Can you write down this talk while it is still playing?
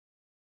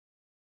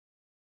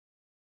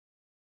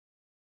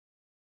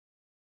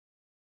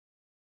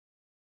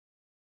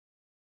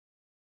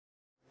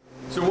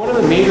So one of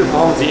the major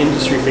problems the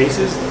industry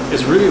faces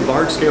is really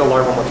large-scale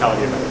larval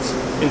mortality events.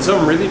 In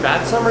some really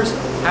bad summers,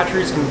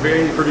 hatcheries can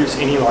barely produce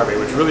any larvae,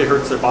 which really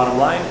hurts their bottom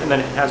line, and then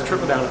it has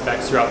trickle-down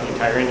effects throughout the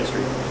entire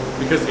industry.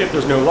 Because if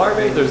there's no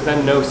larvae, there's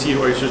then no seed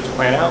oysters to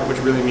plant out, which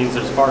really means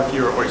there's far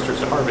fewer oysters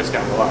to harvest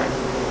down the line.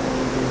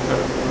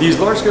 These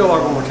large-scale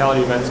larval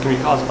mortality events can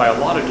be caused by a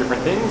lot of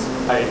different things,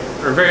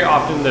 or very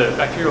often the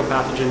bacterial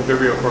pathogen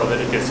Vibrio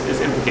correlaticus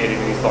is implicated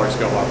in these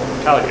large-scale larval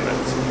mortality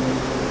events.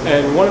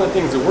 And one of the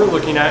things that we're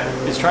looking at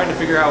is trying to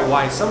figure out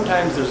why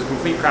sometimes there's a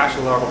complete crash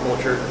in larval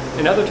culture,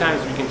 and other times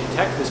we can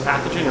detect this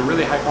pathogen in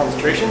really high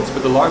concentrations,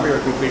 but the larvae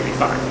are completely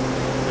fine.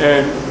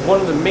 And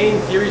one of the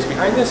main theories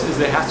behind this is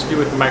that it has to do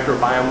with the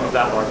microbiome of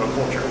that larval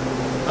culture.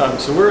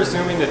 So we're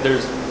assuming that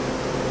there's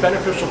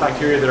beneficial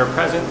bacteria that are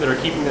present that are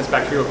keeping this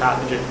bacterial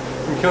pathogen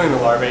from killing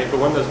the larvae, but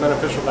when those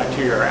beneficial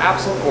bacteria are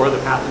absent or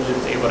the pathogen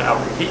is able to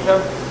out-compete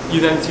them,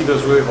 you then see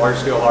those really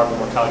large-scale larval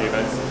mortality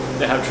events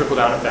that have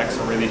trickle-down effects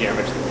and really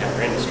damage the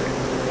entire industry.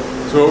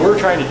 So what we're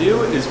trying to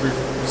do is we've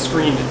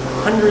screened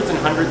hundreds and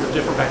hundreds of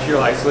different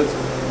bacterial isolates,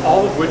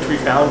 all of which we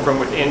found from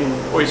within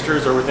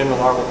oysters or within the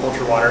larval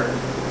culture water.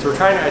 So we're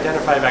trying to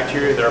identify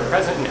bacteria that are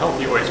present in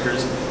healthy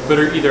oysters, but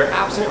are either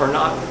absent or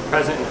not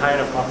present in high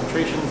enough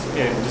concentrations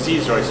in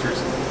diseased oysters.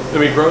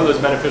 Then we grow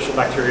those beneficial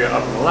bacteria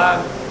up in the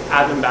lab,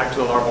 add them back to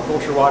the larval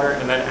culture water,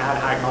 and then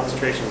add high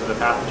concentrations of the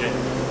pathogen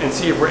and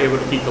see if we're able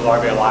to keep the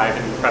larvae alive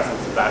in the presence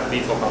of that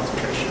lethal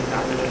concentration of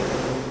pathogen.